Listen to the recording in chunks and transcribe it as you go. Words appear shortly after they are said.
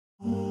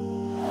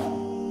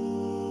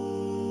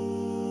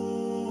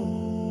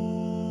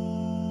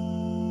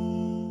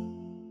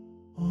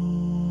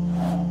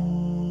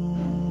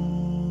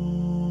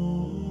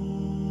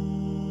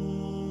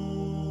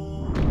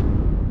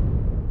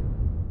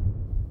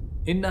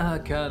إنها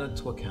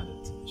كانت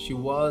وكانت. She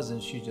was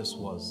and she just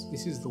was.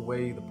 This is the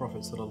way the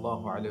Prophet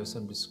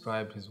ﷺ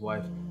described his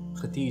wife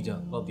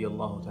Khadijah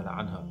radiallahu ta'ala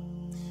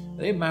anha.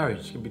 Their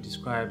marriage can be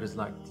described as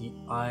like the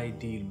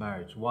ideal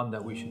marriage, one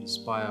that we should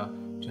aspire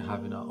to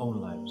have in our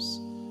own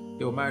lives.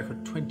 They were married for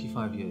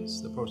 25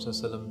 years. The Prophet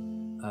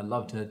ﷺ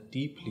loved her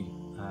deeply,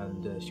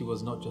 and she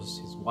was not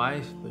just his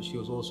wife, but she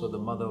was also the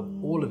mother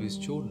of all of his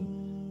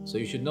children. So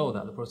you should know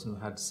that the Prophet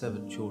had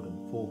 7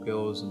 children, 4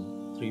 girls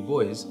and 3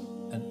 boys,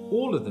 and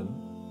all of them,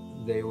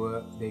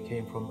 they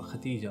came from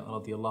Khadijah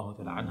radiallahu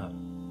ta'ala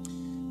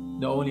anha.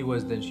 Not only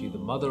was then she the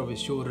mother of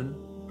his children,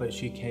 but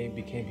she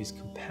became his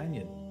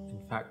companion.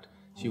 In fact,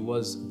 she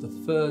was the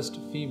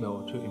first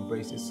female to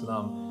embrace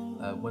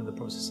Islam when the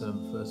Prophet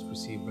ﷺ first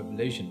received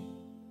revelation.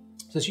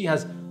 So she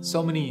has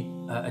so many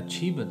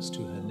achievements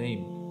to her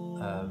name,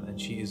 and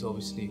she is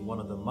obviously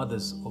one of the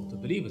mothers of the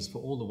believers. For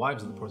all the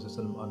wives of the Prophet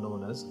ﷺ are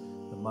known as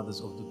the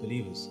mothers of the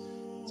believers.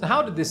 So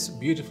how did this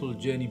beautiful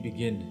journey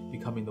begin,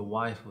 becoming the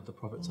wife of the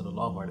Prophet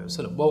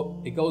ﷺ?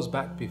 Well, it goes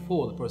back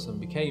before the Prophet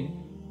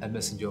became a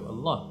messenger of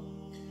Allah.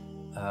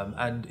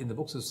 And in the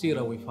books of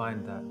Seerah, we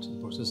find that the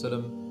Prophet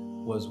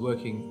ﷺ was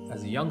working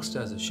as a youngster,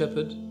 as a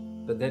shepherd,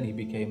 but then he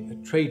became a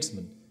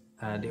tradesman.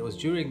 And it was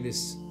during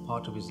this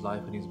part of his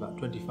life, when he was about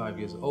 25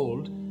 years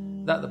old,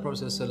 that the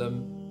Prophet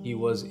ﷺ, he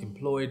was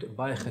employed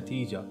by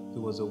Khadijah,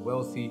 who was a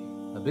wealthy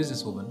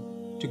businesswoman,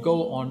 to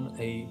go on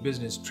a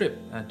business trip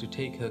and to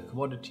take her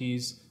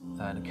commodities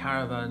and a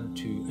caravan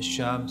to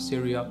Sham,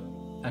 Syria,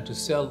 and to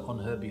sell on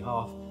her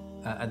behalf,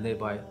 and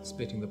thereby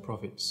splitting the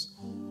profits.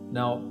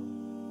 Now,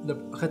 the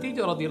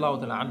Khadijah radiallahu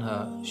ta'ala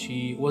anha,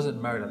 she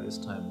wasn't married at this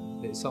time.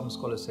 Some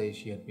scholars say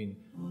she had been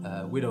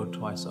widowed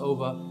twice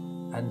over,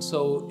 and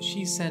so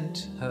she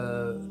sent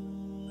her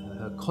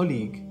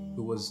colleague,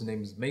 who was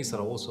named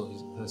Maysara, also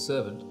her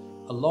servant,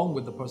 along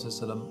with the Prophet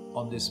ﷺ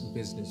on this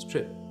business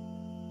trip.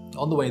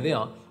 On the way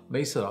there,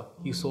 Maysara,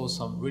 he saw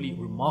some really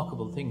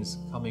remarkable things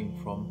coming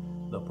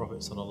from the Prophet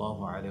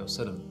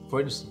ﷺ.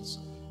 For instance,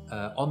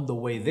 on the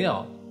way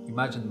there,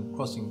 imagine them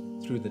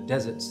crossing through the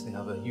deserts. They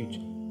have a huge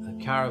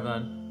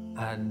caravan,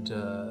 and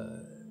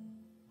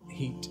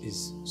heat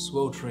is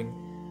sweltering.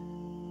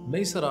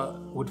 Maysara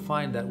would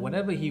find that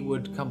whenever he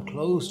would come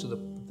close to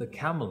the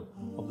camel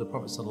of the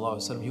Prophet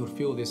ﷺ, he would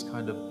feel this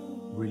kind of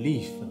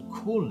relief and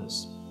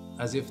coolness,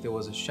 as if there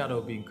was a shadow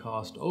being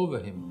cast over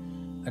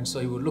him. And so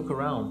he would look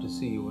around to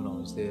see,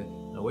 is there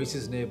an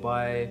oasis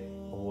nearby,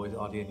 or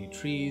are there any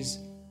trees?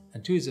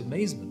 And to his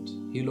amazement,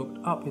 he looked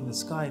up in the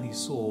sky and he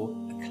saw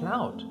a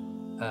cloud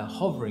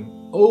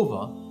hovering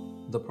over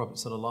the Prophet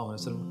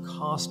ﷺ,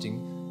 casting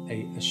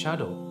a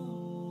shadow.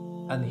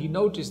 And he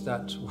noticed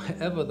that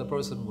wherever the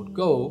person would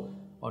go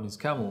on his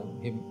camel,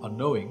 him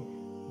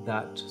unknowing,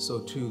 that so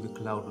too the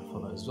cloud would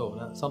follow as well.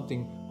 That's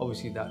something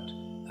obviously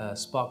that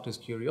sparked his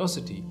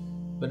curiosity.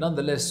 But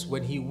nonetheless,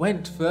 when he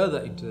went further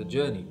into the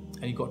journey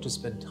and he got to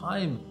spend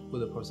time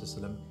with the Prophet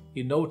ﷺ,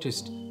 he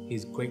noticed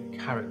his great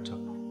character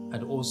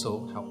and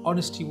also how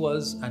honest he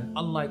was. And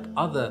unlike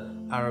other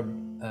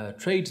Arab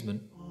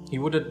tradesmen, he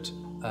wouldn't,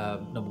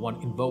 number one,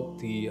 invoke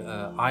the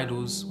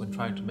idols when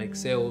trying to make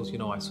sales.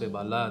 I swear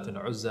by Lat and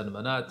Uzza and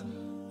Manat.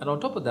 And on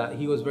top of that,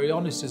 he was very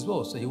honest as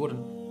well. So he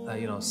wouldn't,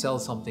 sell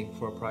something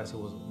for a price it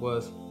wasn't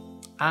worth.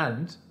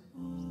 And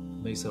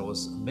Maysara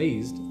was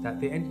amazed that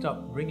they ended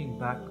up bringing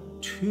back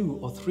 2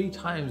 or 3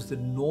 times the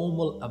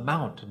normal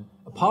amount. And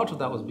a part of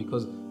that was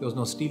because there was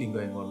no stealing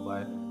going on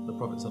by the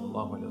Prophet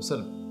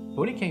ﷺ. But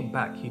when he came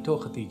back, he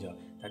told Khadijah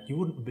that you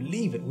wouldn't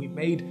believe it, we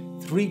made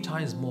 3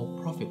 times more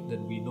profit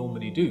than we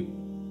normally do.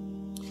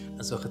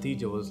 And so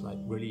Khadijah was like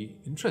really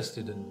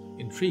interested and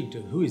intrigued.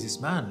 Who is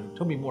this man?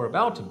 Tell me more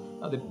about him.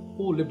 Now, they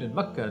all lived in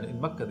Mecca, and in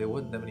Mecca there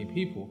weren't that many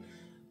people.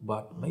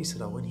 But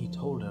Maysara, when he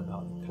told her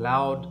about the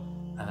cloud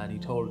and he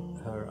told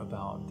her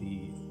about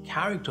the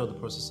character of the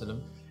Prophet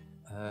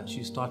ﷺ,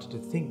 she started to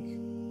think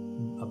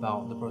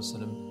about the Prophet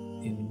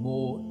ﷺ in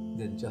more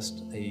than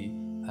just a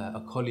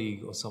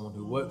colleague or someone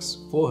who works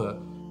for her.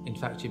 In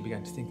fact, she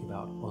began to think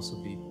about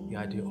possibly the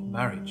idea of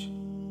marriage.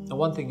 And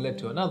one thing led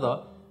to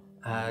another,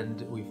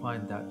 and we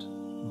find that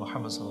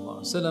Muhammad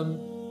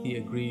ﷺ, he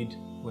agreed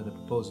when the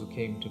proposal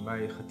came to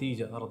marry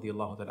Khadijah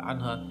radiallahu ta'ala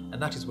anha,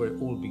 and that is where it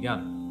all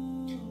began.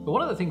 But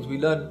one of the things we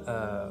learn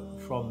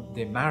from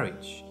their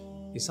marriage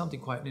is something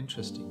quite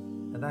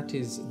interesting, and that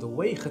is the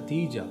way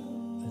Khadijah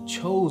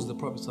chose the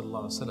Prophet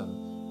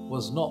ﷺ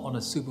was not on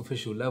a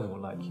superficial level,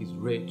 like he's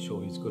rich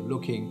or he's good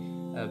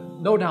looking.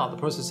 No doubt the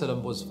Prophet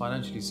ﷺ was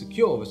financially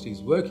secure, obviously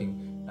he's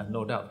working, and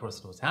no doubt the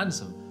Prophet was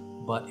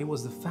handsome, but it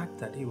was the fact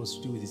that it was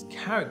to do with his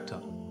character,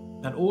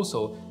 and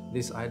also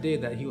this idea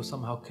that he was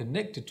somehow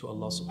connected to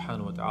Allah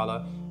subhanahu wa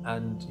ta'ala,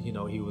 and he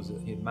was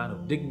a man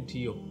of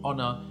dignity, of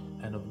honor,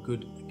 and of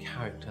good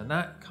character. And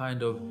that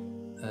kind of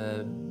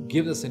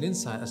gives us an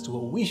insight as to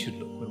what we should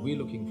look when we're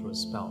looking for a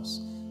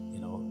spouse.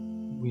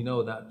 We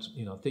know that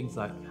things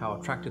like how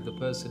attractive the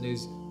person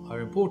is are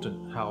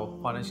important, how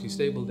financially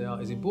stable they are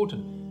is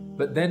important,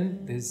 but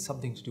then there's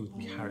something to do with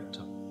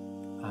character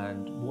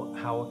and what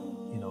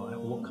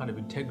kind of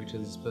integrity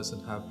does this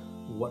person have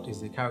what is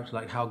their character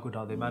like, how good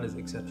are their manners,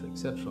 etc.,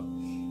 etc.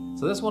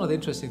 So that's one of the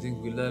interesting things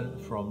we learn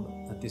from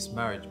this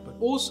marriage. But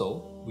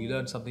also we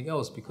learn something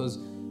else, because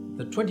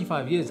the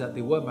 25 years that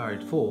they were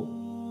married for,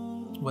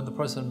 when the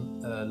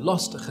person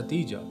lost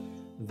Khadijah,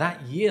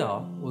 that year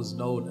was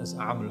known as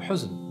Aam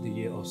al-Huzn, the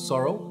year of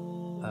sorrow.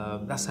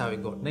 That's how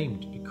it got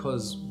named,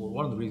 because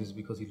one of the reasons is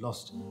because he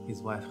lost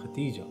his wife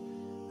Khadijah.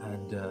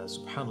 And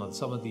subhanAllah,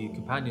 some of the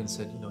companions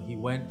said, he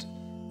went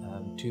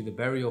to the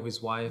burial of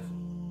his wife,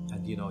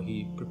 and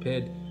he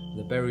prepared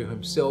the burial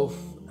himself,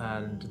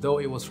 and though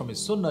it was from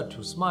his sunnah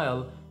to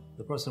smile,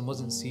 the person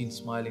wasn't seen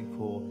smiling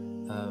for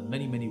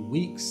many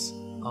weeks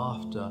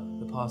after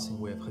the passing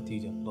away of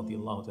Khadijah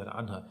radiallahu ta'ala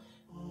anha.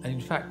 And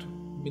in fact,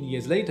 many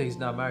years later, he's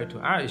now married to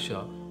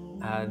Aisha,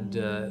 and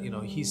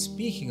he's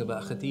speaking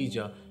about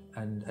Khadijah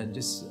and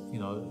just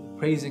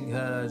praising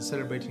her and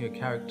celebrating her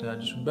character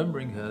and just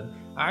remembering her.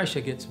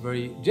 Aisha gets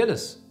very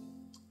jealous,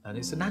 and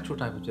it's a natural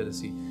type of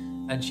jealousy,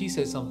 and she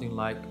says something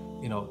like,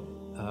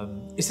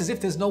 it's as if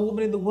there's no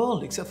woman in the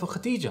world except for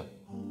Khadijah,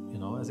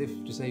 as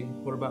if to say,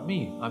 what about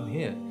me? I'm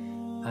here.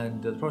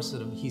 And the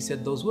Prophet, he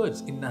said those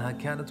words, عنها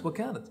كانت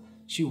وكانت.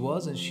 She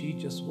was and she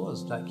just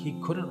was. Like, he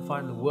couldn't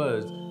find the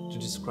words to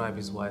describe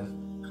his wife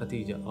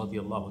Khadijah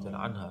radiallahu ta'ala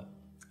anha.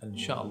 And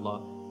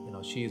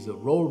inshallah, she is a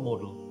role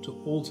model to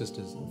all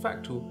sisters, in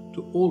fact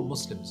to all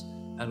Muslims.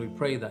 And we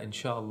pray that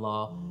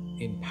inshallah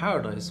in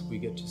paradise we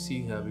get to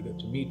see her, we get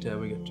to meet her,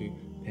 we get to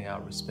pay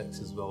our respects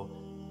as well.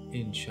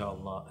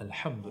 Inshallah.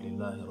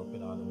 Alhamdulillahi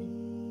Rabbil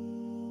Alameen.